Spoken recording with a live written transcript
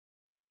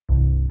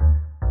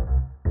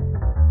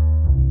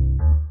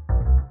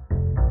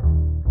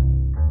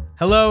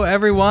Hello,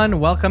 everyone.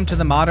 Welcome to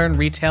the Modern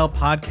Retail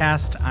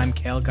Podcast. I'm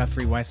Cale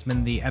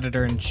Guthrie-Weissman, the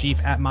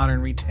editor-in-chief at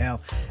Modern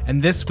Retail.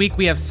 And this week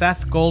we have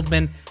Seth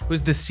Goldman,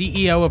 who's the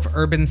CEO of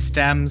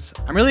UrbanStems.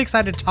 I'm really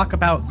excited to talk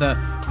about the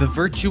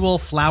virtual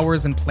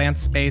flowers and plant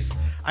space.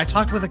 I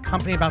talked with a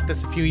company about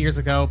this a few years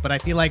ago, but I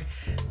feel like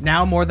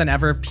now more than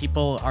ever,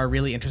 people are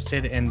really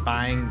interested in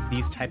buying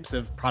these types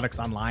of products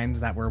online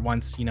that were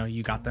once,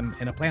 you got them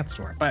in a plant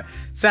store. But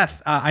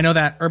Seth, I know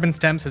that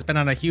UrbanStems has been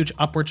on a huge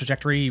upward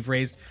trajectory. You've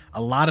raised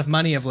a lot of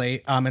money of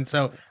late. And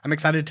so I'm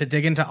excited to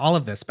dig into all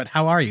of this. But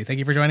how are you? Thank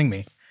you for joining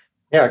me.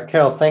 Yeah,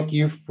 Kel, thank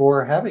you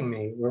for having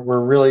me. We're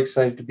really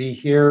excited to be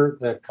here.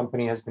 The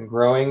company has been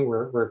growing.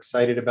 We're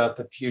excited about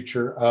the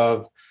future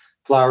of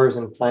flowers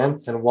and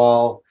plants. And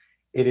while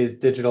it is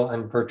digital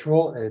and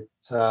virtual,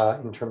 it's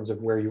in terms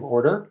of where you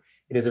order,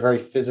 it is a very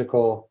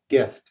physical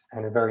gift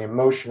and a very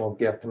emotional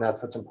gift. And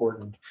that's what's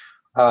important.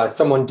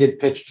 Someone did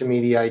pitch to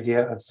me the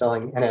idea of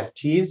selling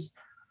NFTs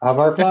of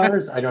our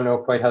flowers. I don't know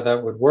quite how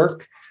that would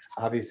work.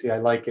 Obviously, I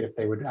like it if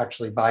they would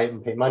actually buy it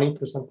and pay money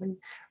for something.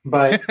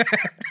 But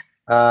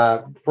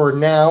for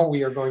now,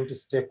 we are going to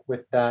stick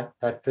with that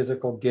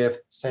physical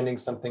gift, sending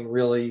something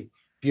really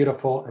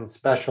beautiful and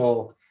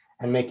special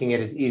and making it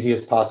as easy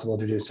as possible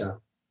to do so.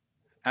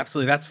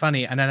 Absolutely. That's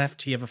funny. An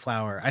NFT of a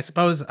flower. I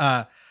suppose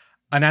an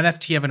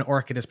NFT of an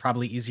orchid is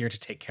probably easier to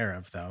take care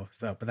of, though.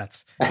 But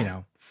that's,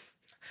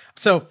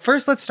 So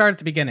first, let's start at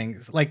the beginning.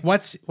 Like,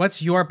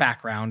 what's your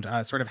background?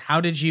 Sort of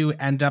how did you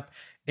end up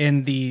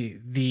in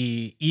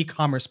the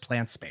e-commerce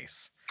plant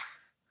space?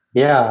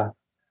 Yeah,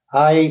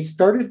 I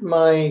started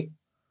my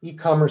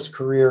e-commerce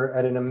career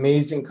at an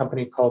amazing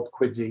company called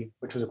Quidsy,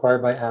 which was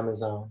acquired by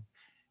Amazon.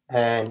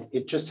 And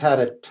it just had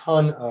a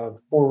ton of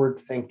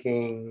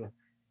forward-thinking,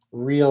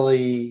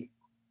 really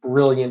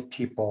brilliant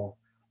people.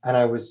 And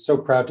I was so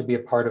proud to be a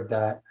part of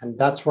that. And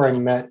that's where I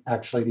met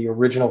actually the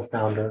original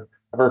founder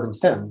of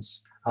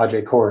UrbanStems,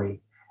 Ajay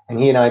Corey. And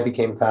he and I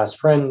became fast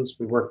friends.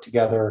 We worked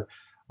together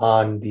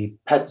on the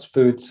pets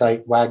food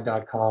site,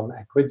 wag.com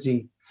at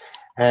Quidsy.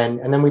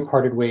 And then we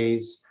parted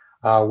ways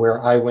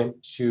where I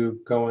went to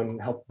go and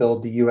help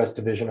build the US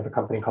division of a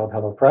company called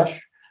HelloFresh,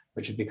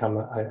 which has become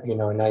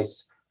a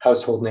nice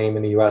household name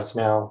in the US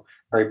now.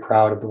 Very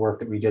proud of the work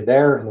that we did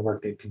there and the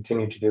work they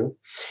continue to do.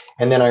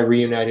 And then I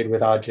reunited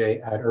with Ajay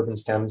at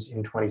UrbanStems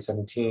in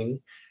 2017,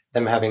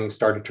 them having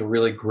started to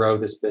really grow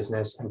this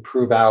business and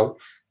prove out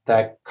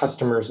that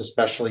customers,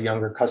 especially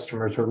younger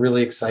customers, were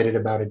really excited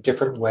about a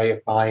different way of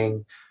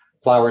buying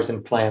flowers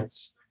and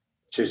plants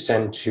to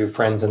send to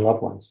friends and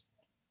loved ones.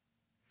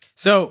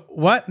 So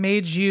what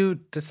made you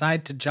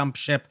decide to jump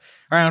ship?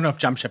 Or I don't know if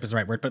jump ship is the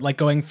right word, but like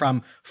going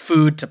from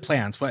food to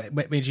plants.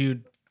 What made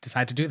you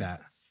decide to do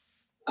that?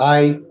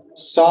 I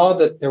saw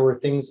that there were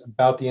things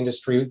about the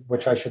industry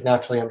which I should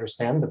naturally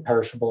understand, the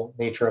perishable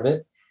nature of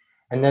it.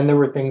 And then there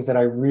were things that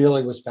I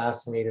really was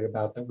fascinated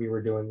about that we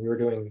were doing. We were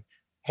doing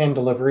hand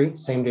delivery,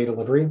 same day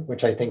delivery,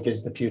 which I think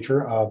is the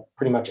future of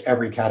pretty much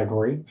every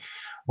category.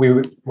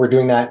 We're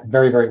doing that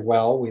very, very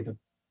well. We have a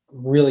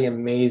really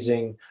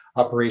amazing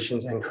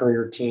operations and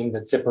courier team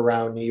that zip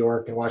around New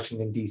York and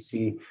Washington,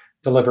 D.C.,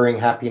 delivering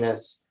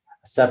happiness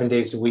 7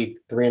 days a week,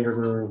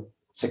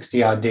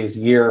 360 odd days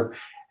a year.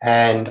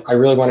 And I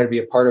really wanted to be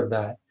a part of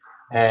that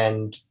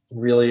and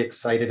really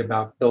excited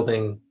about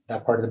building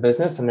that part of the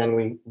business. And then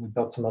we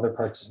built some other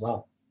parts as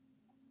well.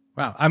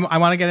 Wow. I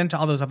want to get into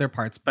all those other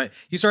parts, but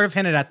you sort of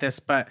hinted at this,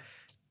 but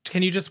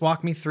can you just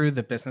walk me through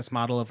the business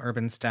model of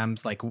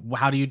UrbanStems? Like,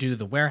 how do you do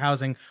the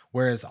warehousing?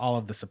 Where is all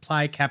of the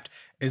supply kept?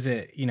 Is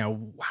it,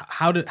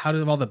 how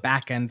do all the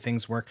back end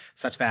things work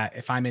such that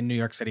if I'm in New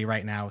York City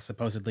right now,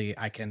 supposedly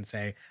I can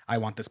say, I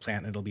want this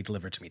plant and it'll be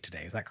delivered to me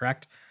today. Is that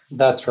correct?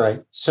 That's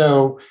right.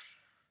 So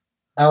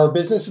our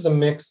business is a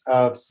mix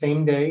of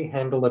same day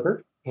hand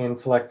delivered in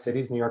select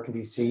cities, New York and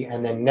DC,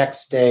 and then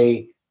next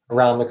day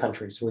around the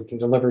country. So we can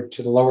deliver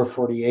to the lower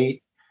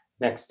 48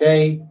 next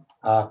day,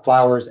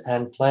 flowers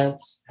and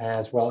plants,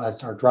 as well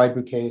as our dried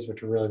bouquets,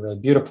 which are really, really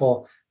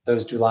beautiful.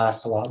 Those do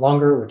last a lot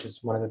longer, which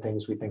is one of the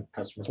things we think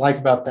customers like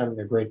about them.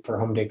 They're great for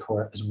home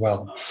decor as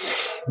well.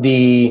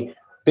 The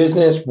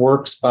business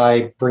works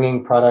by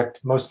bringing product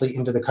mostly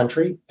into the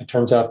country. It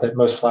turns out that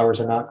most flowers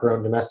are not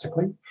grown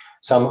domestically.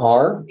 Some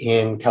are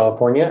in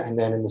California, and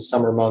then in the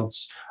summer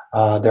months,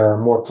 there are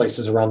more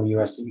places around the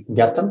US that you can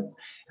get them,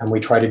 and we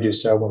try to do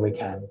so when we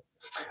can.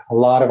 A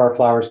lot of our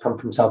flowers come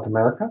from South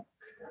America,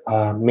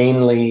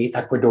 mainly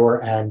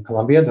Ecuador and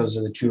Colombia. Those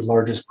are the two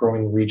largest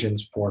growing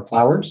regions for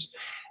flowers.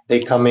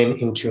 They come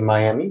into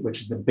Miami,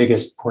 which is the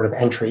biggest port of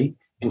entry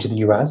into the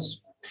US.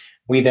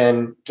 We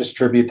then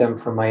distribute them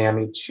from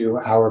Miami to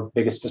our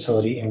biggest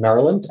facility in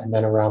Maryland, and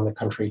then around the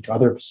country to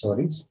other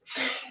facilities.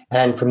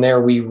 And from there,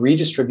 we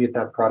redistribute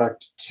that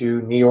product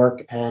to New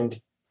York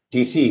and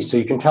DC. So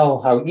you can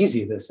tell how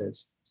easy this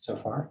is so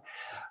far.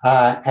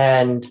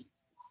 And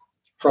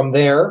from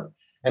there,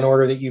 an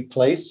order that you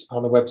place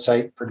on the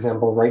website, for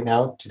example, right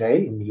now,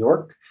 today in New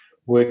York,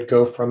 would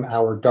go from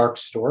our dark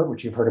store,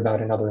 which you've heard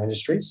about in other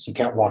industries. You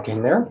can't walk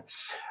in there,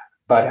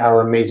 but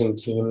our amazing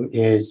team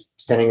is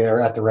standing there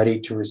at the ready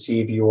to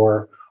receive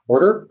your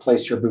order,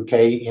 place your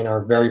bouquet in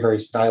our very, very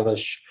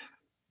stylish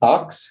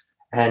box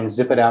and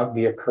zip it out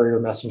via courier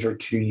messenger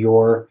to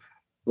your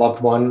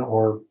loved one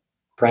or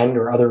friend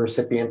or other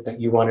recipient that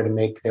you wanted to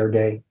make their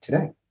day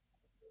today.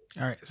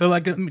 All right. So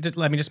let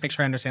me just make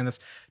sure I understand this.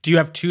 Do you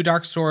have two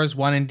dark stores,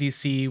 one in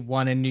DC,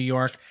 one in New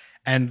York,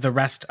 and the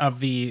rest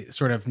of the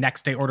sort of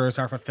next day orders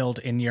are fulfilled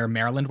in your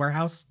Maryland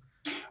warehouse?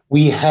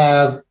 We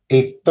have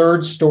a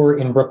third store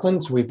in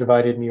Brooklyn. So we've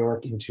divided New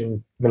York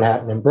into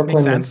Manhattan and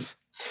Brooklyn. Makes sense.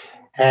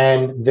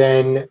 And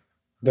then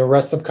the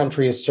rest of the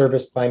country is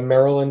serviced by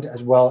Maryland,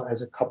 as well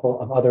as a couple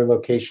of other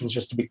locations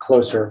just to be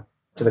closer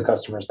to the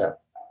customers there.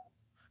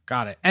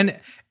 Got it. And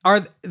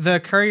are the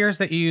couriers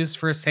that you use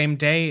for same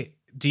day,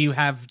 do you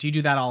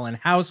do that all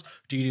in-house?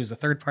 Do you use a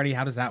third party?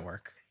 How does that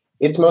work?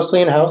 It's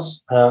mostly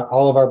in-house.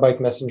 All of our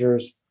bike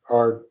messengers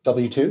are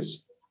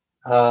W-2s,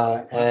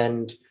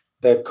 and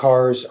the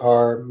cars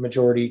are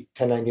majority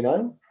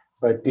 1099.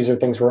 But these are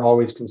things we're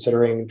always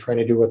considering, trying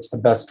to do what's the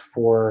best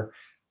for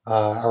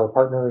our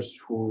partners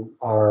who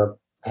are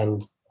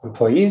and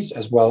employees,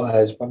 as well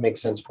as what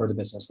makes sense for the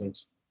business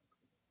needs.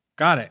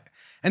 Got it.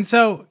 And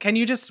so can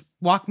you just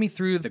walk me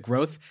through the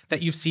growth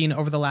that you've seen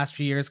over the last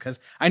few years? Because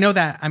I know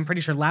that I'm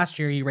pretty sure last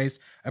year you raised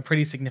a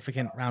pretty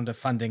significant round of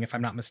funding, if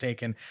I'm not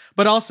mistaken.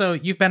 But also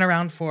you've been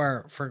around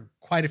for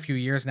quite a few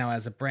years now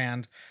as a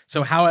brand.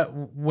 So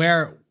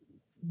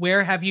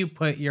where have you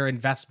put your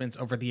investments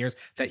over the years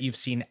that you've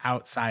seen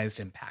outsized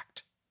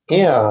impact?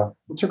 Yeah,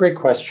 that's a great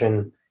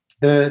question.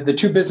 The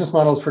two business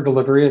models for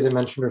delivery, as I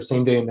mentioned, are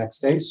same day and next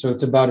day. So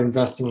it's about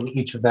investing in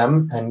each of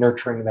them and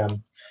nurturing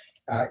them.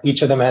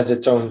 Each of them has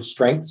its own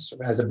strengths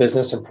as a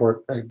business and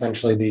for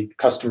eventually the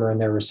customer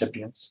and their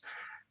recipients.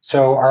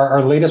 So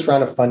our latest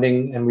round of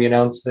funding, and we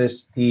announced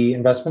this, the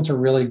investments are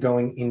really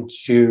going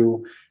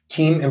into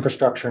team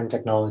infrastructure and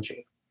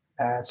technology,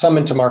 some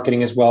into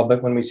marketing as well.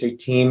 But when we say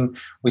team,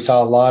 we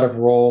saw a lot of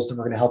roles that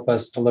were going to help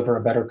us deliver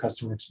a better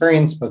customer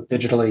experience, both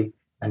digitally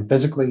and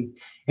physically.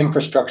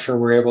 Infrastructure,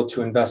 we're able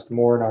to invest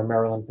more in our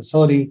Maryland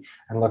facility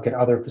and look at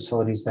other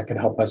facilities that could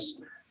help us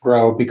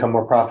grow, become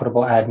more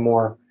profitable, add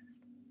more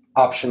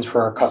options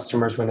for our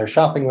customers when they're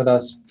shopping with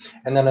us.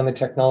 And then on the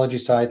technology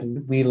side,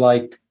 we,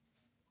 like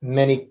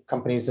many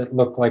companies that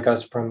look like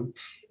us from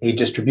a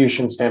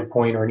distribution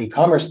standpoint or an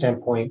e-commerce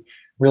standpoint,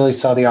 really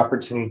saw the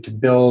opportunity to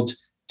build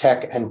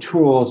tech and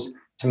tools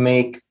to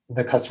make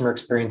the customer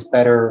experience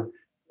better,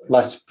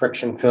 less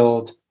friction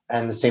filled,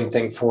 and the same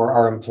thing for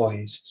our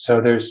employees. So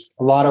there's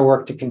a lot of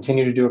work to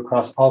continue to do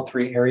across all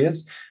three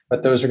areas,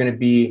 but those are going to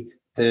be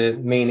the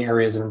main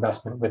areas of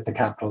investment with the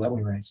capital that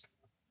we raised.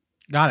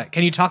 Got it.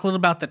 Can you talk a little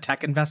about the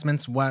tech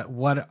investments?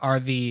 What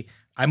are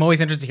I'm always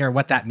interested to hear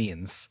what that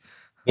means.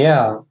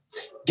 Yeah.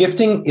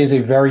 Gifting is a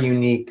very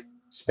unique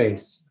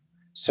space.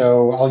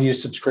 So I'll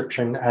use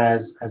subscription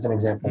as an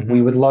example. Mm-hmm.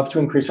 We would love to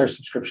increase our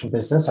subscription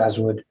business, as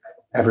would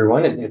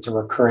everyone. It's a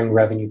recurring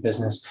revenue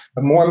business.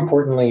 But more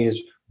importantly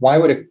is, why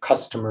would a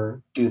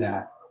customer do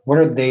that? What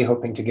are they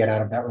hoping to get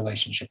out of that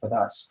relationship with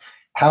us?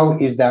 How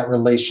is that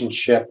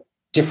relationship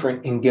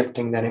different in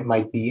gifting than it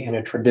might be in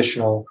a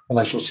traditional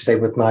relationship, say,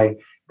 with my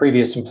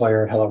previous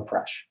employer at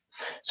HelloFresh?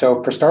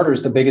 So for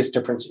starters, the biggest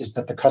difference is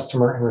that the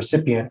customer and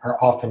recipient are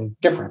often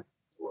different.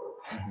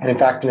 Mm-hmm. And in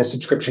fact, in a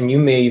subscription, you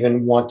may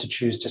even want to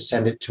choose to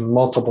send it to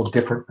multiple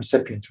different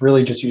recipients,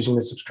 really just using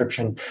the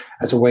subscription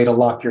as a way to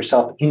lock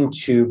yourself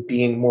into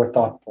being more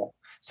thoughtful,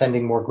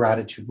 sending more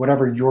gratitude,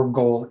 whatever your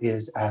goal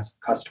is as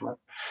a customer.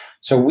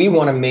 So we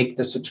want to make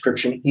the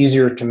subscription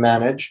easier to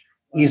manage,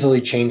 easily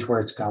change where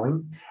it's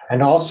going.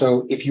 And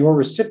also, if your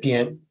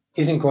recipient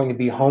isn't going to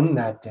be home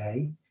that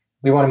day,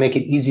 we want to make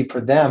it easy for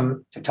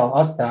them to tell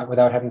us that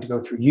without having to go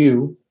through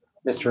you,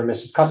 Mr. or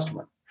Mrs.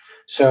 Customer.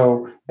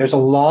 So there's a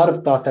lot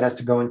of thought that has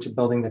to go into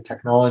building the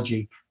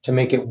technology to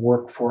make it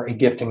work for a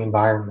gifting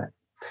environment.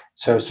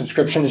 So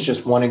subscription is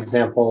just one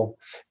example.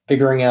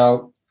 Figuring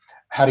out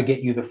how to get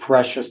you the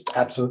freshest,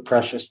 absolute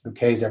freshest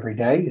bouquets every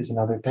day is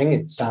another thing.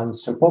 It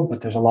sounds simple, but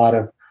there's a lot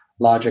of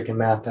logic and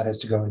math that has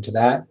to go into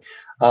that.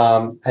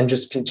 And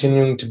just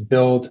continuing to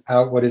build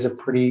out what is a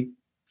pretty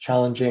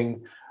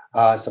challenging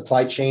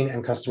supply chain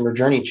and customer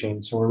journey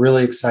chain. So we're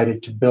really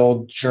excited to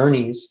build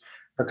journeys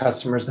for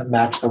customers that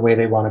match the way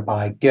they want to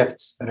buy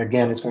gifts. That,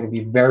 again, is going to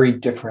be very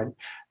different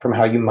from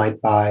how you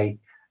might buy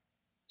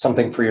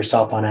something for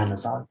yourself on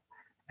Amazon.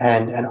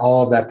 And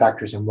all of that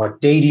factors in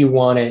what day do you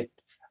want it,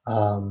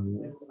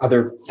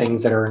 other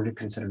things that are under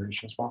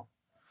consideration as well.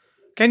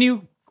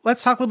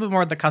 Let's talk a little bit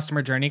more about the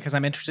customer journey, because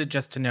I'm interested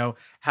just to know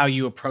how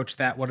you approach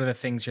that. What are the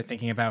things you're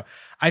thinking about?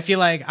 I feel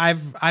like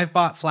I've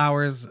bought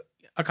flowers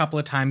a couple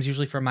of times,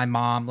 usually for my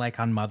mom, like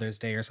on Mother's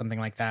Day or something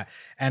like that.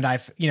 And I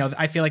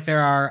feel like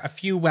there are a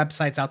few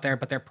websites out there,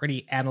 but they're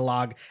pretty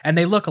analog and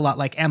they look a lot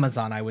like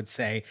Amazon, I would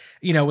say,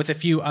 with a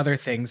few other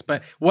things.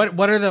 But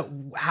what are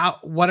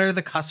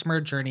the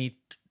customer journey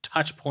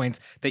touch points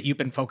that you've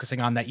been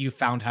focusing on that you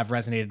found have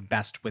resonated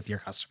best with your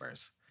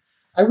customers?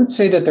 I would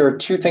say that there are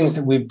two things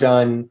that we've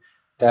done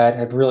that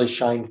have really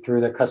shined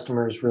through that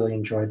customers really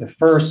enjoy. The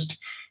first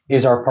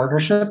is our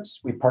partnerships.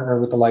 We partner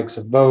with the likes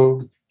of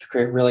Vogue to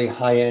create really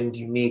high-end,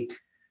 unique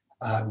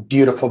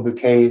beautiful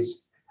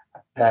bouquets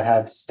that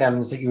have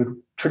stems that you would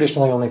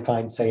traditionally only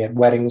find, say, at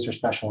weddings or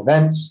special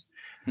events,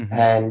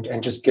 and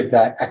just give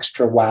that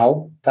extra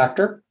wow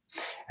factor.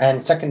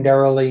 And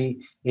secondarily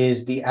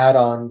is the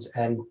add-ons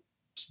and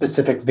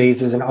specific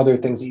vases and other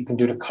things that you can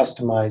do to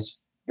customize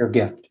your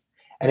gift.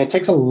 And it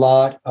takes a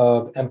lot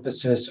of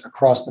emphasis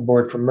across the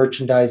board, from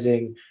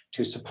merchandising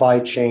to supply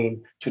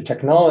chain to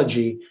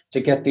technology, to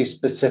get these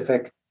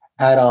specific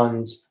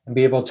add-ons and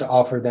be able to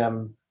offer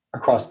them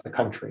across the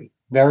country.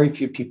 Very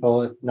few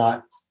people, if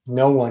not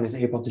no one, is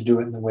able to do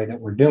it in the way that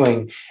we're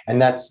doing.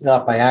 And that's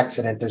not by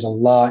accident. There's a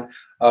lot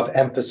of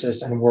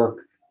emphasis and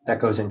work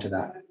that goes into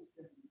that.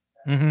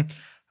 Mm-hmm.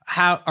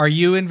 How are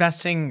you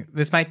investing?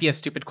 This might be a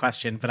stupid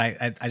question, but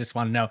I just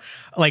want to know.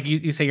 Like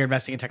you say you're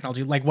investing in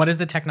technology. Like, what is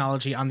the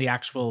technology on the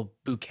actual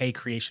bouquet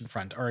creation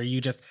front? Or are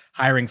you just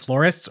hiring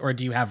florists, or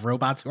do you have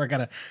robots who are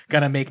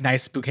gonna make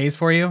nice bouquets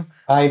for you?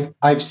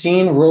 I've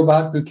seen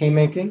robot bouquet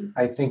making.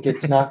 I think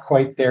it's not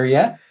quite there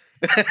yet.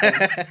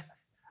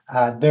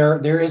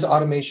 There is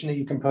automation that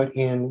you can put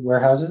in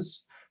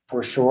warehouses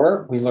for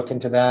sure. We look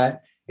into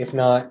that. If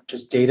not,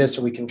 just data,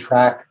 so we can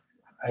track,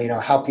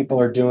 how people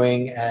are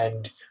doing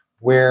and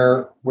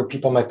where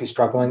people might be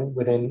struggling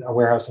within a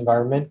warehouse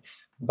environment.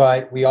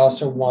 But we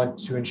also want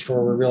to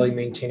ensure we're really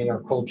maintaining our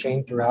cold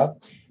chain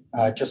throughout,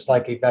 just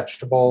like a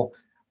vegetable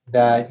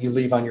that you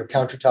leave on your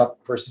countertop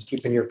versus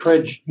keep in your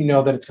fridge. You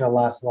know that it's going to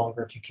last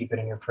longer if you keep it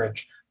in your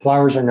fridge.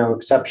 Flowers are no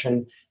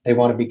exception. They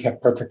want to be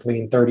kept perfectly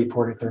in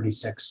 34 to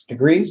 36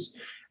 degrees.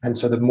 And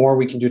so the more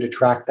we can do to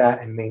track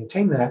that and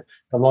maintain that,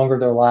 the longer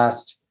they'll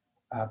last,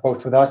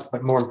 both with us,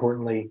 but more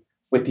importantly,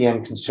 with the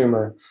end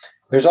consumer.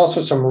 There's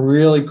also some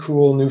really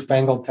cool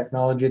newfangled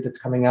technology that's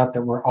coming out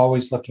that we're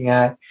always looking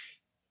at.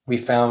 We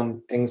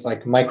found things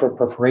like micro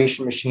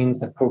perforation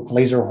machines that poke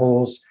laser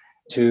holes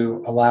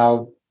to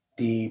allow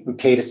the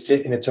bouquet to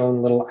sit in its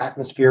own little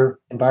atmosphere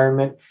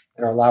environment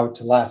that are allowed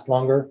to last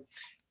longer.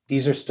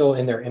 These are still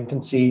in their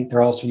infancy.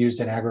 They're also used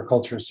in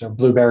agriculture, so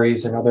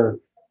blueberries and other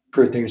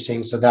fruit that you're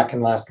seeing, so that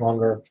can last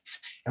longer.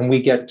 And we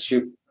get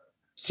to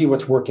see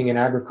what's working in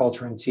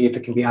agriculture and see if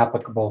it can be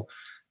applicable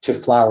to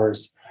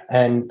flowers.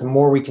 And the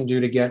more we can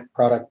do to get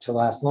product to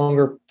last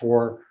longer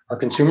for our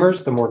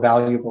consumers, the more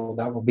valuable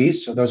that will be.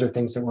 So those are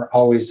things that we're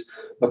always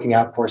looking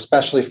out for,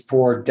 especially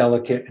for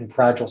delicate and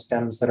fragile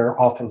stems that are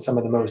often some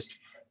of the most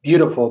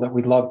beautiful that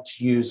we love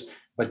to use,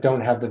 but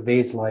don't have the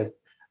vase life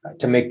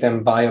to make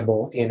them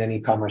viable in an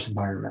e-commerce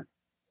environment.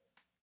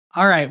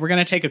 All right, we're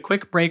going to take a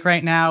quick break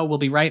right now. We'll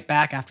be right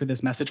back after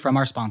this message from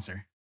our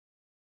sponsor.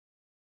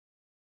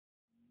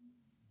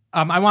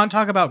 I want to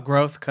talk about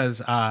growth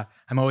because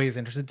I'm always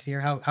interested to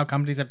hear how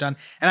companies have done.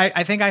 And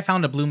I think I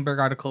found a Bloomberg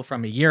article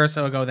from a year or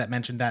so ago that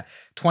mentioned that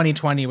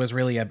 2020 was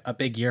really a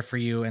big year for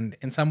you. And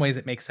in some ways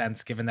it makes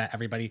sense given that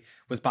everybody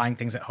was buying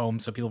things at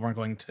home. So people weren't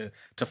going to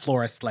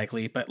florists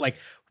likely. But like,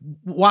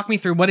 walk me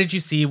through, what did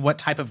you see? What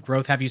type of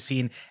growth have you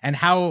seen? And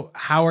how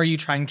are you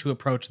trying to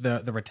approach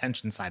the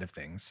retention side of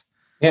things?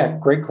 Yeah,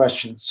 great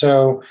question.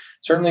 So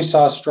certainly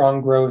saw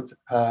strong growth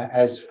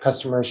as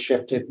customers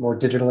shifted more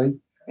digitally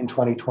in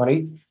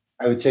 2020.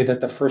 I would say that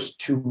the first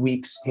 2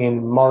 weeks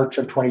in March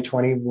of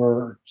 2020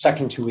 were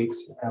second 2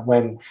 weeks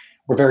when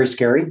were very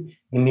scary.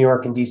 In New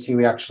York and DC,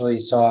 we actually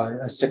saw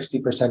a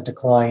 60%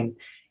 decline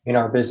in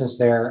our business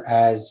there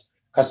as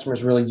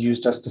customers really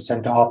used us to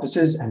send to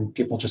offices and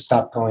people just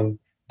stopped going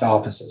to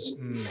offices.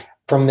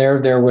 From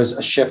there was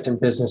a shift in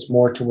business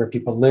more to where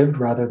people lived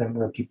rather than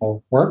where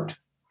people worked.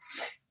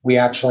 We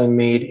actually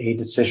made a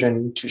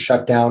decision to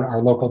shut down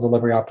our local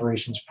delivery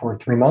operations for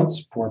 3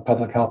 months for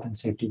public health and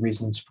safety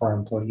reasons for our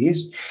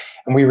employees.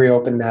 And we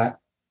reopened that,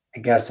 I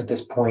guess, at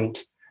this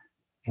point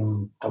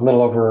in a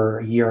little over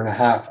a year and a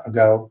half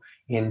ago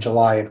in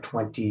July of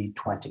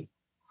 2020.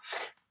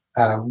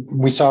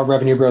 We saw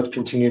revenue growth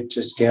continue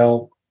to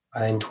scale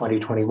in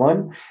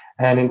 2021.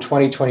 And in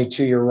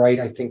 2022, you're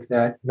right. I think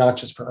that not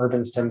just for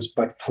UrbanStems,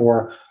 but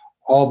for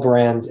all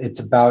brands, it's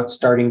about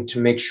starting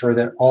to make sure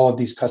that all of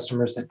these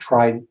customers that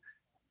tried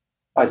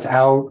us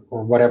out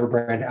or whatever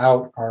brand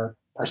out are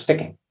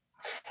sticking.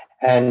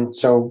 And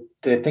so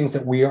the things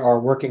that we are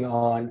working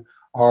on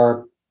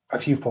are a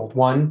fewfold.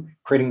 One,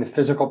 creating the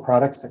physical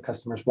products that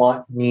customers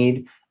want,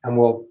 need, and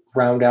will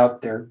round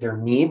out their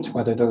needs,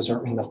 whether those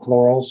are in the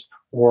florals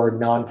or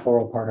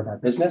non-floral part of our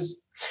business.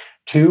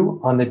 Two,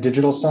 on the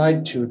digital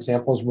side, 2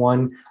 examples.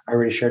 One, I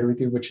already shared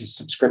with you, which is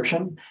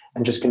subscription,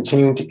 and just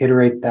continuing to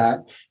iterate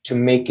that to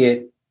make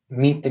it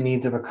meet the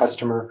needs of a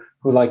customer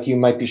who, like you,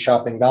 might be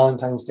shopping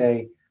Valentine's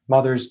Day,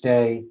 Mother's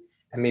Day,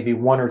 and maybe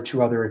 1 or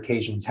 2 other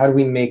occasions. How do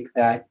we make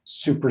that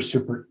super,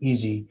 super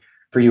easy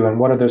for you? And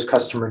what are those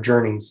customer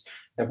journeys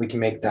that we can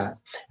make that?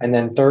 And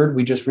then third,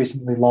 we just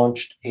recently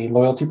launched a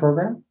loyalty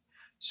program.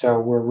 So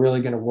we're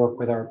really going to work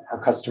with our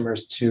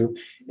customers to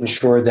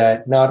ensure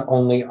that not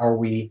only are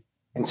we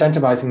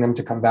incentivizing them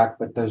to come back,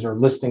 but those are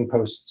listing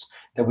posts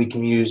that we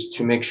can use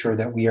to make sure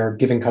that we are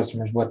giving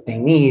customers what they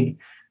need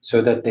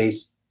so that they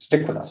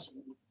stick with us.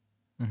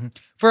 Mm-hmm.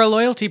 For a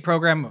loyalty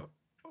program,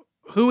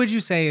 Who would you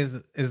say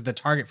is the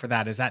target for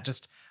that? Is that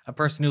just a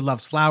person who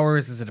loves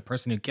flowers? Is it a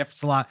person who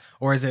gifts a lot,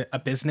 or is it a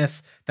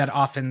business that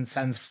often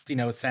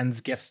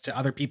sends gifts to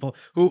other people?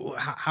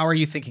 How are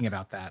you thinking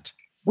about that?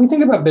 We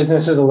think about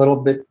businesses a little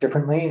bit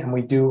differently, and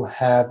we do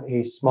have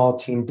a small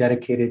team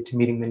dedicated to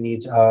meeting the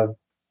needs of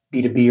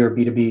B2B or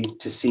B2B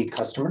to C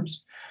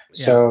customers.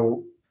 Yeah.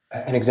 So,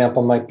 an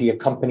example might be a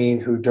company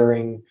who,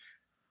 during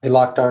a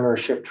lockdown or a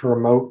shift to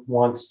remote,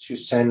 wants to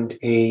send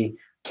a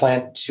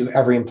plant to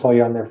every employee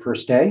on their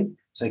first day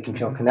so they can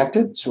feel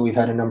connected. So, we've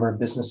had a number of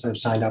businesses that have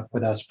signed up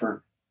with us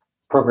for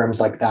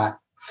programs like that.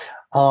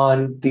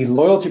 On the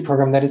loyalty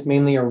program, that is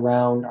mainly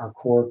around our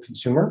core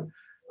consumer,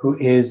 who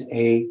is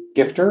a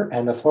gifter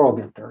and a floral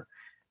gifter.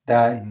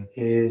 That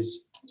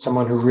is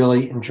someone who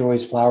really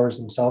enjoys flowers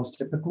themselves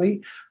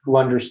typically, who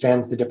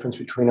understands the difference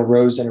between a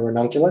rose and a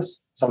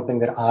ranunculus, something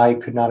that I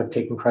could not have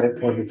taken credit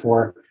for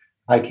before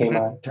I came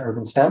to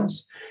Urban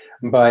Stems.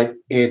 But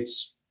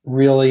it's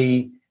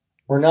really,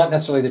 we're not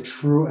necessarily the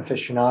true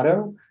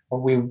aficionado, but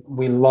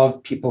we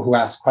love people who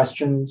ask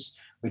questions.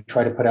 We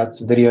try to put out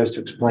some videos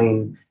to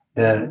explain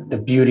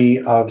the beauty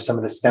of some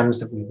of the stems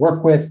that we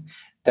work with,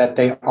 that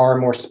they are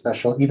more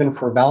special. Even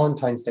for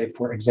Valentine's Day,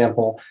 for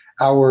example,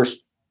 our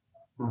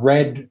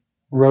red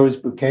rose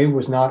bouquet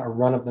was not a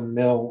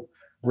run-of-the-mill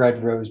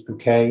red rose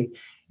bouquet.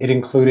 It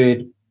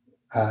included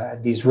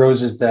these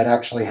roses that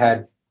actually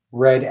had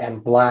red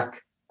and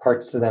black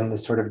parts to them,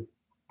 this sort of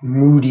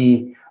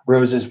moody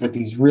roses with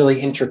these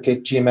really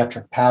intricate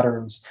geometric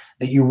patterns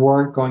that you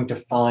weren't going to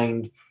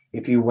find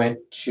if you went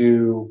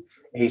to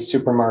a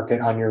supermarket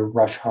on your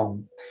rush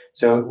home.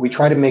 So we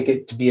try to make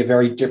it to be a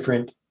very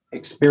different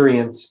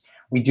experience.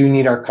 We do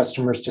need our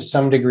customers to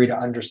some degree to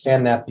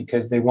understand that,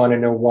 because they want to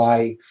know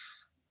why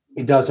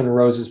a dozen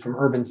roses from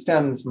Urban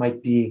Stems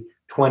might be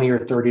 $20 or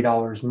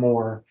 $30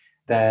 more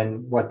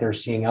than what they're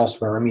seeing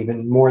elsewhere, or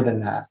even more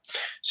than that.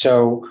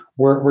 So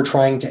we're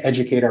trying to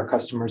educate our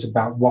customers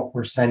about what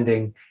we're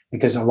sending,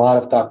 because a lot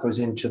of thought goes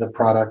into the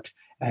product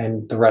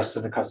and the rest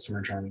of the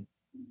customer journey.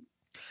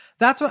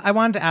 That's what I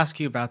wanted to ask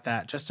you about,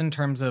 that just in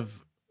terms of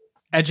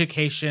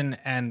education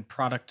and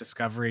product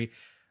discovery.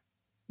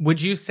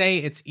 Would you say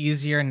it's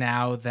easier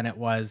now than it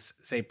was,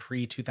 say,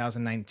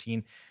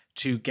 pre-2019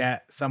 to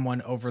get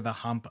someone over the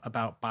hump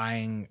about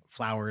buying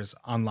flowers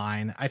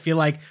online? I feel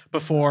like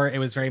before it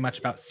was very much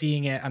about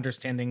seeing it,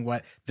 understanding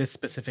what this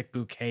specific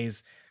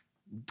bouquet's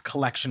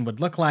collection would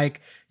look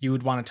like. You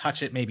would want to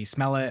touch it, maybe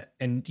smell it,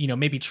 and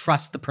maybe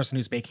trust the person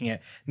who's baking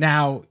it.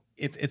 Now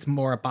it's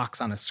more a box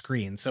on a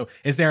screen. So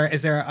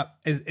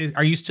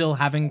are you still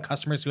having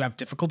customers who have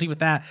difficulty with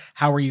that?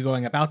 How are you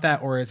going about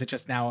that? Or is it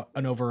just now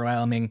an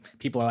overwhelming,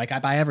 people are like, I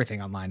buy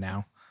everything online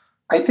now?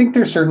 I think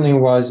there certainly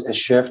was a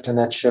shift, and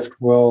that shift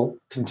will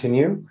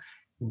continue.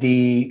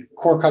 The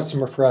core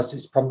customer for us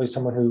is probably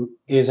someone who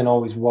is and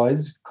always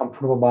was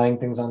comfortable buying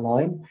things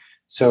online.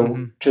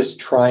 So just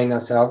trying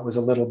us out was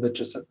a little bit,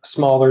 just a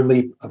smaller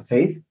leap of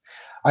faith.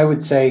 I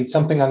would say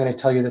something I'm going to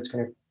tell you that's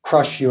going to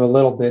crush you a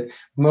little bit.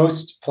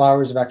 Most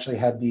flowers have actually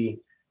had the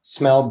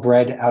smell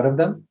bred out of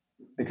them,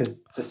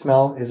 because the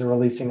smell is a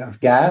releasing of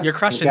gas. You're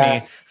crushing me.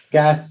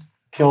 Gas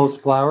kills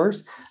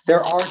flowers.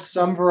 There are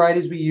some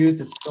varieties we use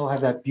that still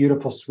have that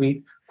beautiful,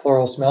 sweet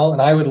floral smell,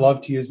 and I would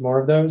love to use more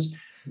of those,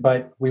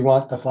 but we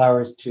want the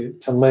flowers to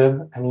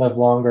live and live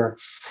longer.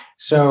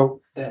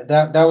 So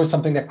that was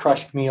something that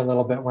crushed me a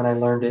little bit when I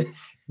learned it.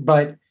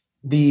 But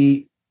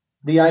the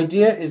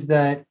idea is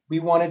that we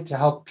wanted to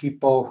help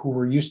people who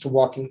were used to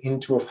walking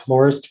into a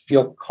florist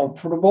feel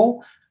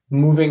comfortable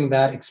moving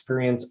that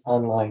experience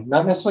online.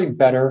 Not necessarily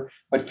better,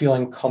 but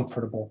feeling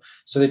comfortable.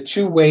 So the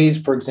two ways,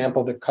 for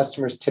example, that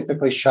customers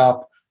typically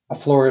shop a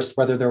florist,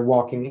 whether they're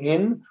walking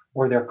in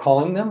or they're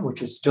calling them,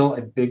 which is still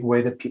a big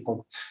way that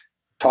people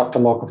talk to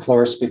local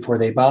florists before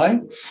they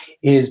buy,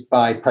 is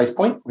by price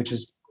point, which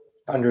is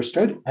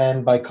understood,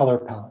 and by color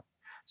palette.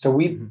 So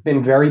we've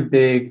been very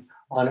big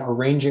on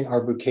arranging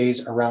our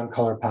bouquets around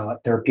color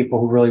palette. There are people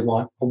who really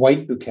want a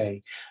white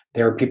bouquet.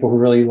 There are people who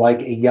really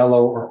like a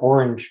yellow or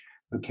orange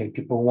bouquet.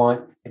 People who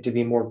want it to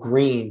be more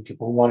green.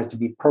 People who want it to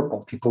be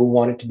purple. People who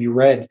want it to be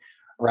red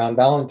around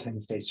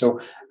Valentine's Day.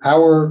 So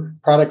our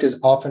product is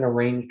often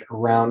arranged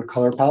around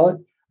color palette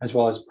as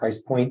well as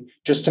price point,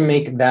 just to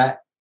make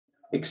that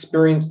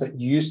experience that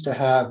you used to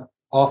have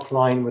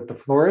offline with the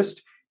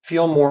florist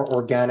feel more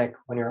organic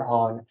when you're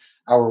on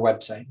our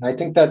website. And I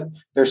think that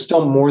there's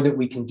still more that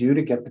we can do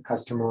to get the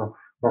customer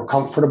more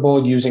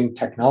comfortable using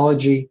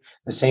technology,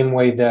 the same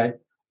way that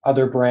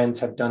other brands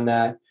have done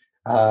that.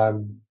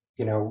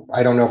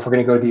 I don't know if we're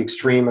going to go to the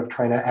extreme of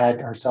trying to add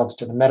ourselves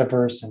to the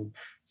metaverse and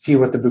see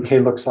what the bouquet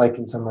looks like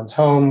in someone's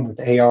home with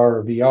AR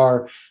or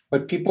VR,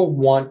 but people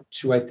want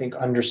to, I think,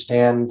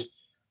 understand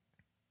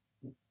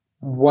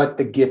what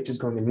the gift is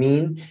going to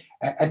mean.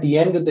 At the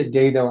end of the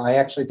day, though, I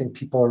actually think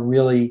people are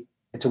really,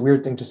 it's a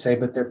weird thing to say,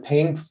 but they're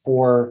paying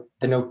for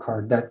the note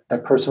card,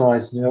 that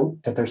personalized note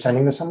that they're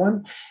sending to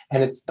someone.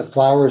 And it's the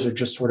flowers are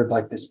just sort of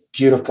like this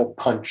beautiful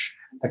punch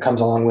that comes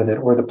along with it,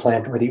 or the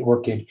plant or the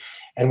orchid.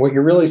 And what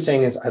you're really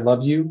saying is, I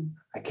love you,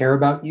 I care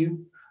about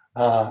you,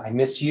 I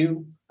miss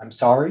you, I'm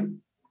sorry,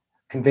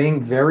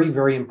 conveying very,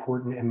 very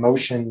important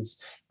emotions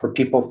for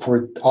people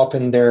for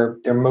often their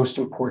most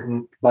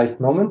important life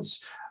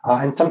moments.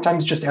 And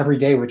sometimes just every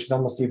day, which is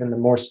almost even the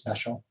more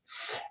special.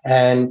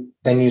 And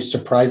then you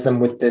surprise them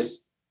with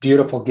this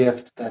beautiful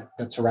gift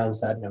that surrounds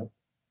that note.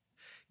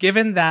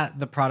 Given that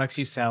the products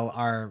you sell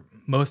are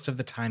most of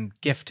the time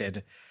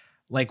gifted,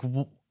 like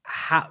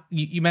how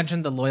you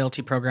mentioned the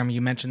loyalty program,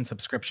 you mentioned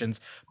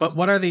subscriptions, but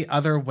what are the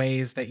other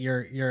ways that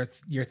you're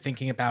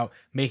thinking about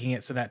making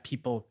it so that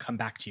people come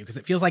back to you? Because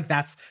it feels like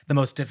that's the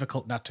most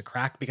difficult nut to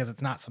crack, because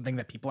it's not something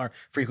that people are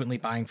frequently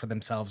buying for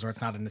themselves, or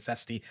it's not a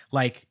necessity,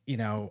 like, you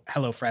know,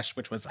 HelloFresh,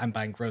 which was I'm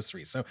buying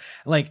groceries. So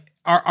like,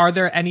 are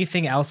there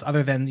anything else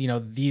other than, you know,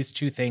 these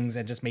two things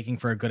and just making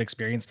for a good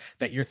experience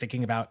that you're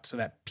thinking about so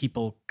that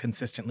people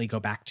consistently go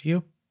back to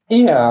you?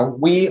 Yeah,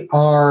 we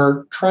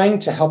are trying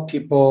to help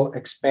people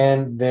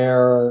expand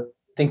their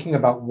thinking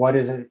about what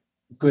is a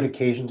good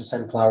occasion to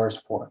send flowers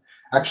for.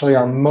 Actually,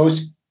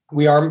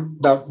 we are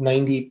about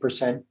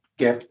 90%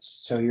 gifts.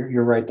 So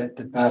you're right that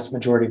the vast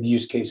majority of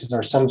use cases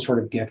are some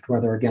sort of gift,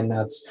 whether again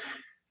that's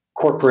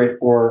corporate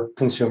or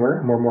consumer,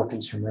 and we're more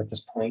consumer at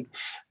this point.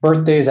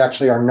 Birthday is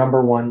actually our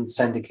number one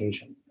send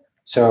occasion.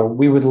 So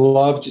we would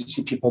love to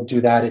see people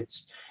do that.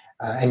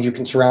 And you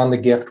can surround the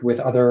gift with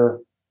other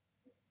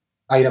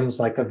items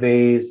like a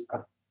vase,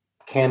 a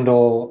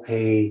candle,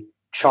 a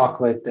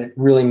chocolate that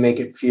really make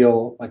it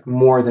feel like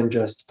more than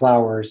just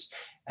flowers,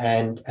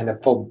 and a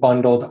full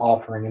bundled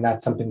offering. And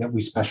that's something that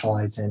we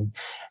specialize in.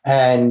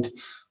 And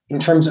in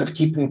terms of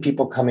keeping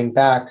people coming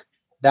back,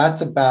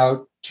 that's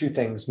about two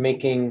things: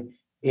 making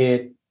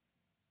it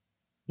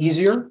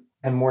easier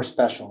and more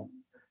special.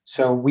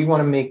 So we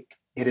want to make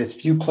it as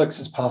few clicks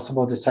as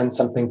possible to send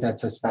something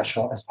that's as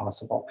special as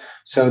possible.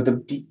 So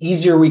the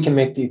easier we can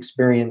make the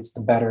experience,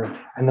 the better.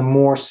 And the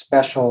more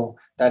special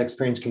that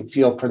experience can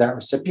feel for that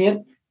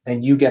recipient,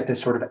 then you get this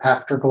sort of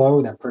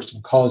afterglow. That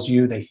person calls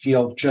you, they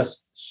feel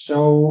just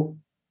so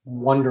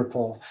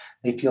wonderful.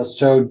 They feel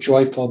so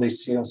joyful. They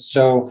feel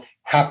so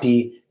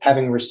happy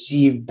having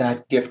received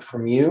that gift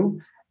from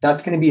you.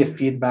 That's going to be a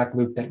feedback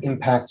loop that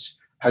impacts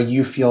how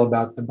you feel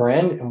about the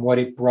brand and what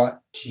it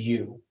brought to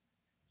you.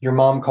 Your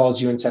mom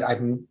calls you and said,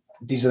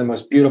 these are the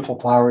most beautiful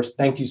flowers.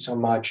 Thank you so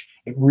much.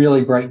 It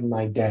really brightened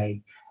my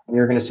day. And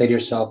you're going to say to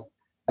yourself,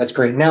 that's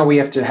great. Now we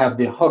have to have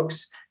the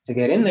hooks to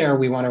get in there.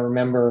 We want to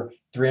remember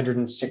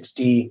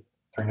 360,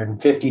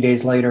 350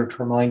 days later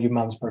to remind you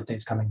mom's birthday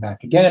is coming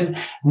back again.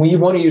 And we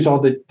want to use all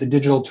the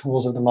digital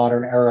tools of the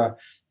modern era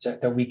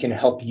that we can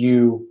help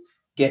you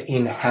get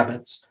in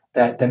habits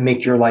that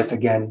make your life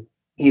again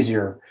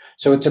easier.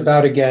 So it's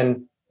about,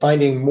 again,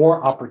 finding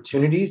more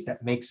opportunities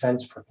that make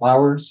sense for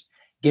flowers,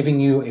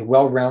 giving you a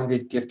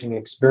well-rounded gifting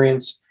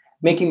experience,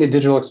 making the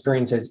digital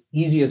experience as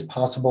easy as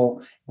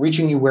possible,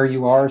 reaching you where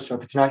you are. So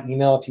if it's not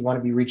email, if you want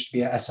to be reached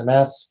via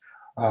SMS,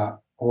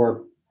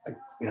 or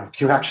if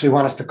you actually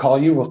want us to call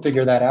you, we'll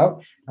figure that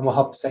out, and we'll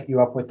help set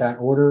you up with that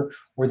order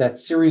or that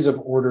series of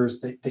orders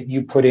that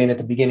you put in at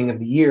the beginning of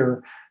the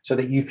year, so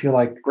that you feel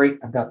like, great,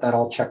 I've got that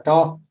all checked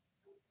off.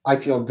 I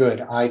feel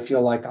good. I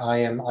feel like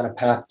I am on a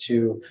path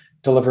to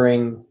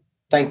delivering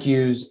thank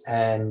yous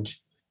and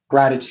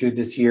gratitude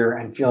this year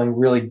and feeling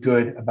really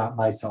good about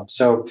myself.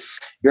 So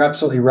you're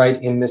absolutely right.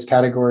 In this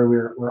category,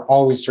 we're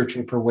always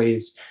searching for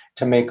ways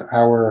to make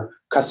our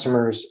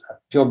customers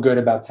feel good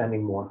about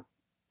sending more.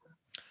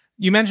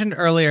 You mentioned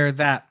earlier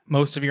that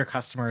most of your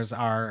customers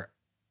are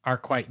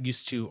quite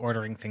used to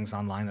ordering things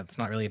online. That's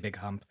not really a big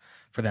hump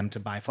for them to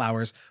buy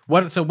flowers.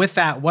 So with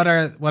that, what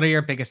are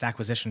your biggest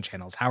acquisition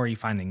channels? How are you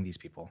finding these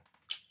people?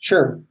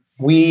 Sure.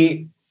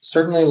 We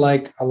certainly,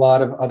 like a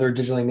lot of other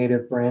digitally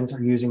native brands,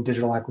 are using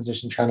digital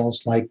acquisition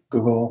channels like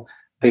Google,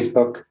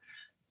 Facebook.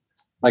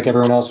 Like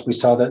everyone else, we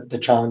saw the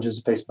challenges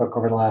of Facebook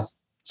over the last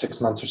 6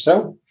 months or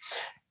so.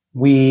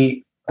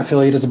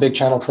 Affiliate is a big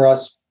channel for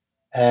us,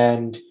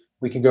 and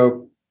we can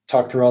go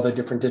talk through all the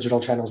different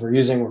digital channels we're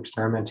using. We're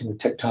experimenting with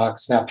TikTok,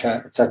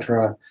 Snapchat,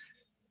 etc.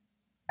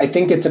 I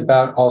think it's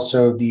about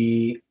also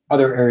the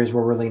other areas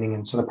where we're leaning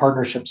in. So the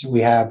partnerships that we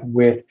have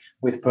with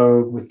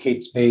Vogue, with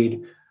Kate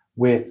Spade,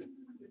 with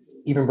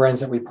even brands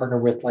that we partner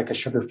with, like a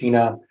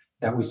Sugarfina,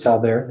 that we sell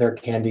their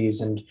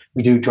candies, and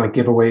we do joint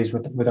giveaways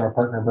with our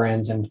partner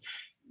brands, and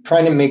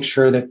trying to make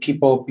sure that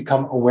people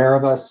become aware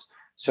of us,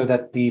 so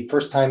that the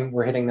first time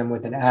we're hitting them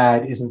with an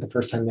ad isn't the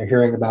first time they're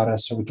hearing about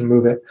us, so we can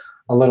move it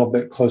a little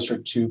bit closer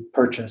to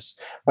purchase.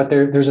 But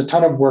there's a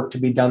ton of work to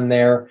be done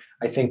there.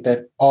 I think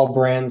that all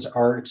brands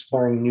are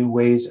exploring new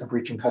ways of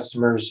reaching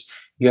customers.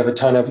 You have a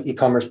ton of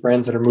e-commerce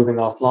brands that are moving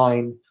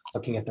offline,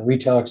 looking at the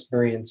retail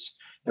experience.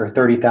 There are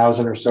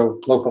 30,000 or so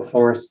local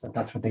florists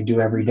that's what they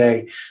do every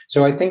day.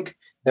 So I think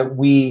that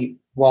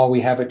while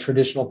we have a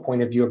traditional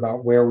point of view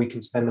about where we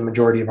can spend the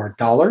majority of our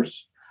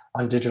dollars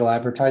on digital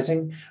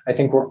advertising, I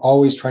think we're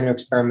always trying to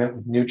experiment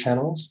with new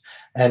channels,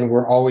 and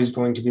we're always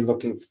going to be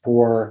looking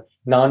for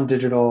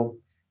non-digital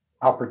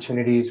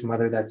opportunities,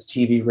 whether that's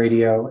TV,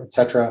 radio,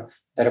 etc.,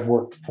 that have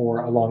worked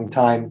for a long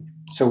time,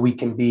 so we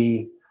can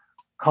be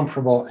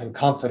comfortable and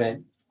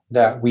confident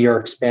that we are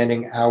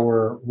expanding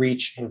our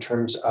reach in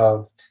terms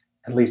of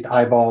at least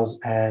eyeballs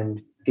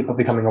and people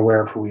becoming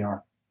aware of who we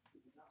are.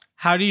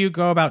 How do you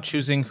go about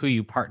choosing who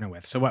you partner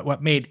with? So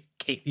what made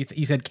Kate,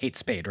 you said Kate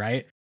Spade,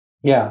 right?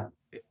 Yeah.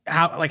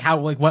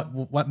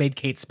 What made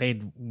Kate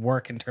Spade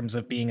work in terms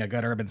of being a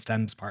good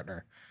UrbanStems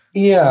partner?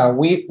 Yeah,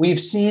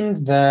 we've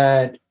seen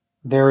that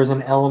there is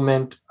an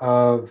element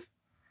of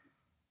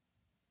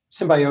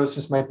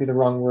symbiosis, might be the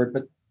wrong word,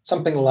 but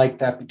something like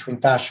that between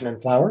fashion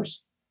and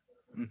flowers.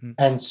 Mm-hmm.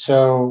 And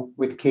so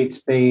with Kate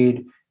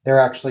Spade, they're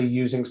actually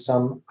using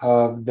some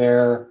of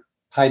their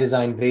high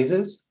design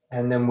vases,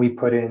 and then we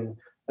put in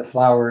the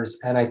flowers.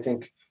 And I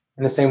think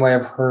in the same way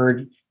I've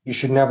heard you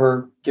should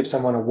never give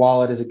someone a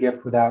wallet as a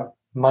gift without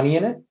money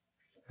in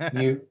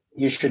it.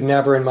 You should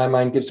never, in my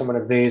mind, give someone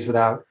a vase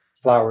without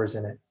flowers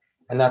in it.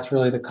 And that's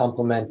really the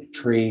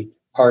complementary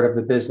part of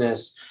the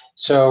business.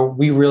 So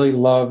we really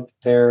loved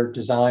their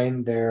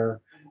design,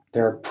 their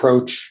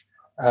approach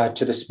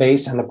to the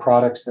space and the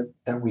products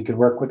that we could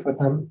work with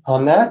them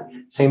on that.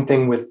 Same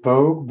thing with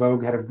Vogue.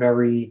 Vogue had a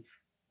very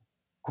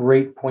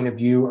great point of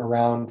view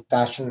around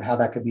fashion and how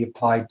that could be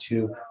applied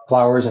to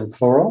flowers and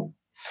floral.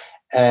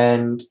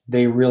 And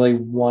they really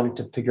wanted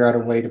to figure out a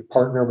way to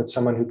partner with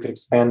someone who could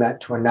expand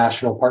that to a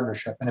national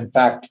partnership. And in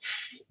fact,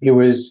 it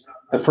was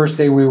the first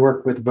day we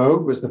worked with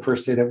Vogue was the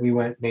first day that we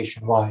went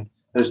nationwide.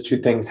 Those two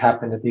things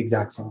happened at the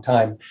exact same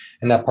time.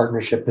 And that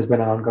partnership has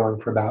been ongoing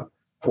for about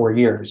 4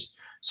 years.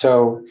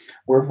 So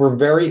we're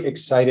very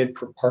excited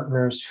for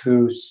partners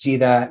who see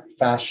that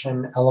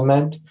fashion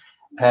element.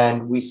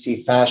 And we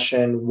see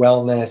fashion,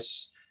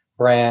 wellness,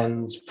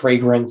 brands,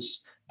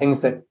 fragrance,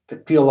 things that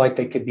feel like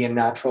they could be a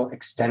natural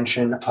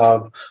extension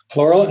of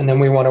floral. And then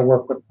we want to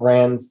work with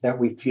brands that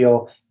we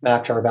feel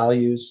match our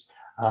values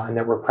and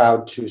that we're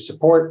proud to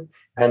support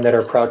and that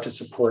are proud to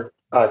support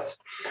us.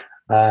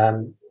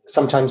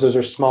 Sometimes those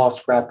are small,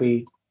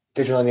 scrappy,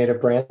 digital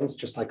native brands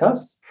just like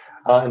us.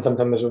 And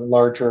sometimes those are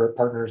larger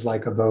partners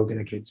like a Vogue and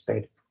a Kate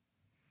Spade.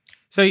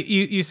 So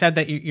you said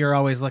that you're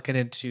always looking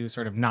into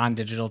sort of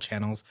non-digital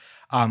channels,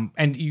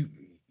 and you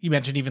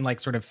mentioned even like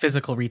sort of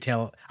physical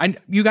retail.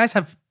 You guys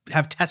have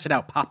tested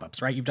out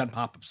pop-ups, right? You've done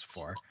pop-ups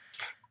before.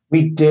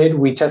 We did.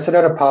 We tested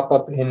out a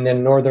pop-up in the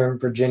Northern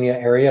Virginia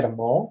area at a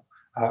mall,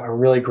 a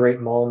really great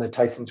mall in the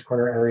Tysons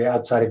Corner area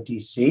outside of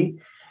DC,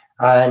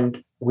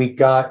 and we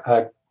got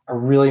a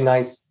really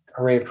nice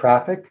array of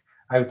traffic.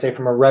 I would say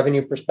from a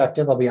revenue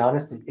perspective, I'll be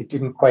honest, it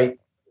didn't quite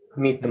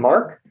meet the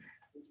mark.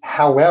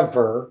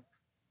 However,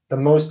 the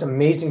most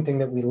amazing thing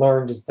that we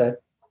learned is that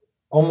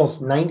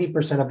almost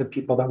 90% of the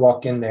people that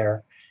walked in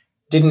there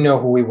didn't know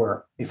who we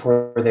were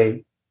before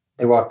they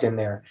walked in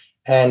there.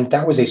 And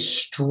that was a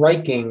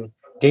striking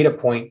data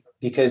point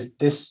because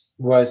this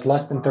was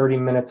less than 30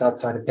 minutes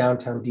outside of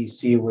downtown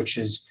DC, which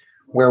is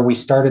where we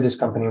started this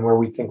company and where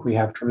we think we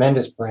have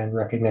tremendous brand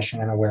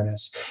recognition and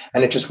awareness.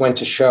 And it just went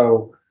to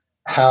show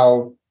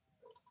how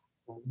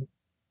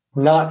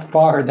not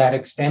far that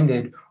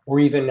extended, or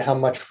even how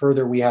much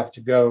further we have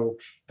to go,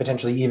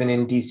 potentially even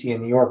in DC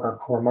and New York, our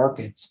core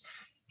markets,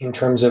 in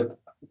terms of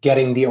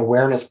getting the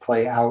awareness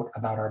play out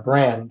about our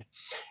brand.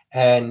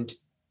 And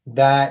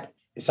that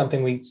is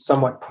something we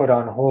somewhat put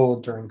on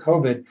hold during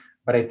COVID.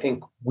 But I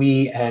think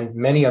we and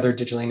many other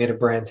digitally native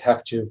brands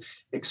have to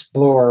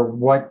explore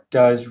what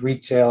does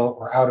retail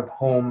or out of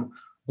home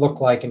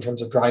look like in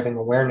terms of driving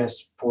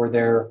awareness for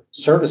their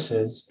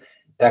services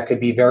that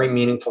could be very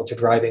meaningful to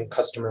driving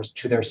customers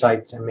to their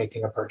sites and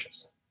making a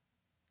purchase.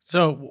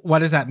 So what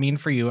does that mean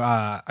for you?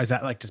 Does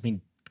that like just mean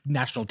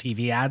national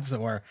TV ads,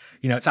 or,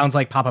 it sounds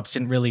like pop-ups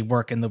didn't really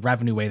work in the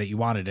revenue way that you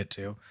wanted it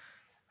to.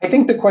 I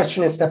think the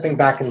question is stepping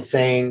back and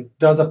saying,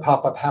 does a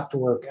pop-up have to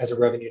work as a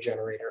revenue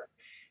generator?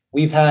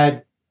 We've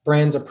had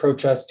brands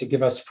approach us to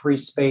give us free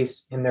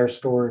space in their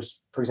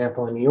stores, for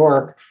example, in New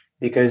York,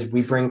 because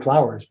we bring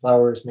flowers.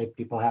 Flowers make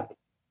people happy.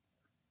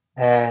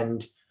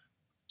 And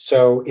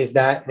so is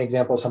that an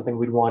example of something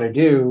we'd want to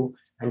do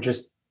and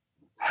just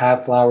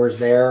have flowers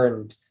there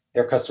and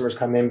their customers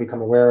come in,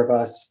 become aware of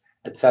us,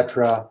 et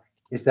cetera?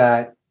 Is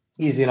that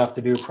easy enough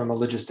to do from a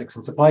logistics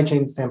and supply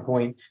chain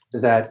standpoint?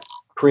 Does that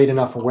create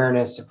enough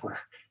awareness?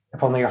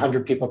 If only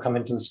 100 people come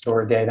into the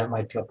store a day, that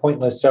might feel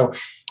pointless. So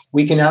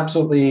we can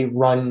absolutely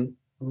run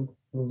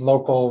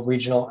local,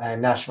 regional,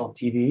 and national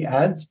TV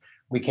ads.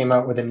 We came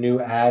out with a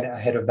new ad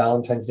ahead of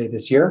Valentine's Day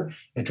this year.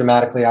 It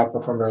dramatically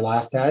outperformed our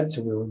last ad,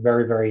 so we were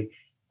very, very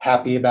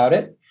happy about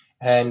it.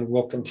 And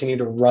we'll continue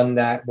to run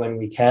that when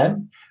we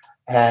can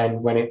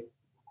and when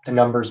the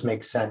numbers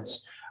make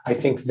sense. I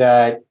think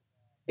that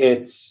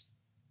we're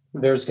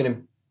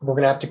going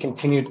to have to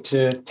continue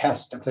to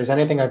test. If there's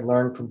anything I've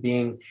learned from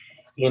being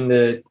in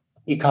the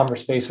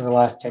e-commerce space over the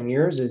last 10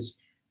 years is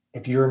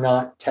if you're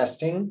not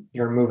testing,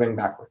 you're moving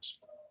backwards.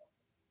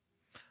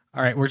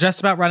 All right, we're just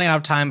about running out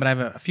of time, but I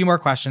have a few more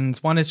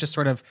questions. One is just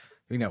sort of,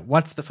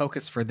 what's the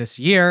focus for this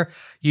year?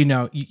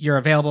 You're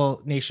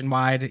available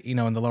nationwide, in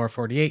the lower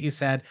 48, you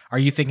said. Are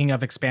you thinking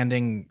of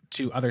expanding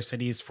to other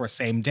cities for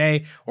same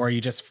day, or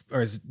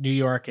is New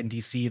York and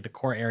DC the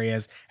core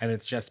areas and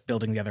it's just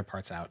building the other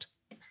parts out?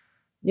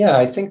 Yeah,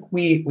 I think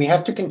we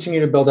have to continue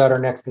to build out our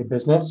next day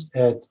business.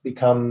 It's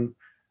become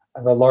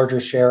the larger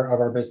share of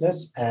our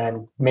business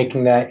and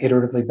making that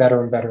iteratively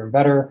better and better and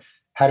better.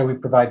 How do we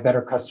provide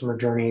better customer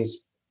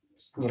journeys,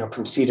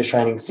 from sea to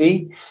shining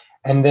sea?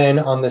 And then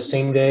on the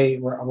same day,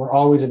 we're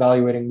always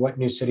evaluating what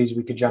new cities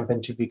we could jump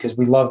into because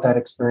we love that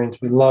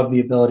experience. We love the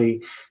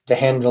ability to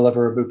hand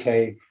deliver a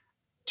bouquet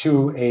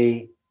to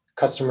a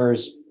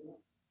customer's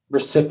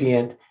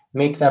recipient,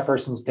 make that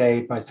person's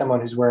day by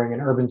someone who's wearing an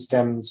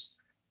UrbanStems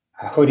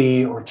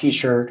hoodie or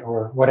t-shirt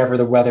or whatever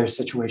the weather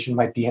situation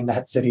might be in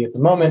that city at the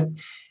moment.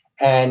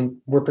 And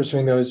we're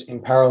pursuing those in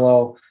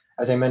parallel,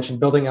 as I mentioned,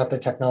 building out the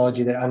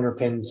technology that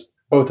underpins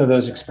both of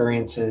those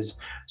experiences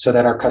so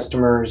that our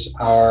customers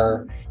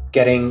are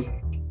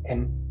getting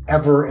an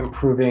ever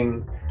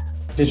improving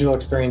digital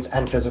experience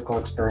and physical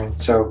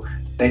experience. So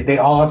they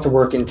all have to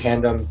work in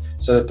tandem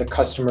so that the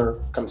customer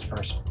comes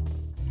first.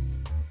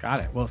 Got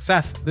it. Well,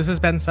 Seth, this has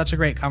been such a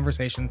great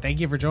conversation. Thank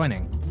you for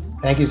joining.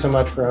 Thank you so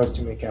much for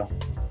hosting me, Cal.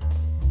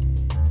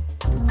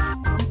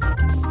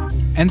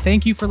 And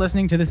thank you for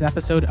listening to this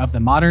episode of the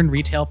Modern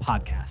Retail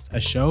Podcast, a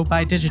show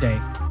by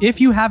Digiday.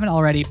 If you haven't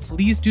already,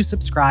 please do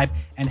subscribe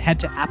and head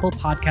to Apple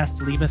Podcasts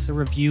to leave us a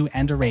review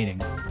and a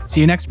rating.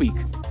 See you next week.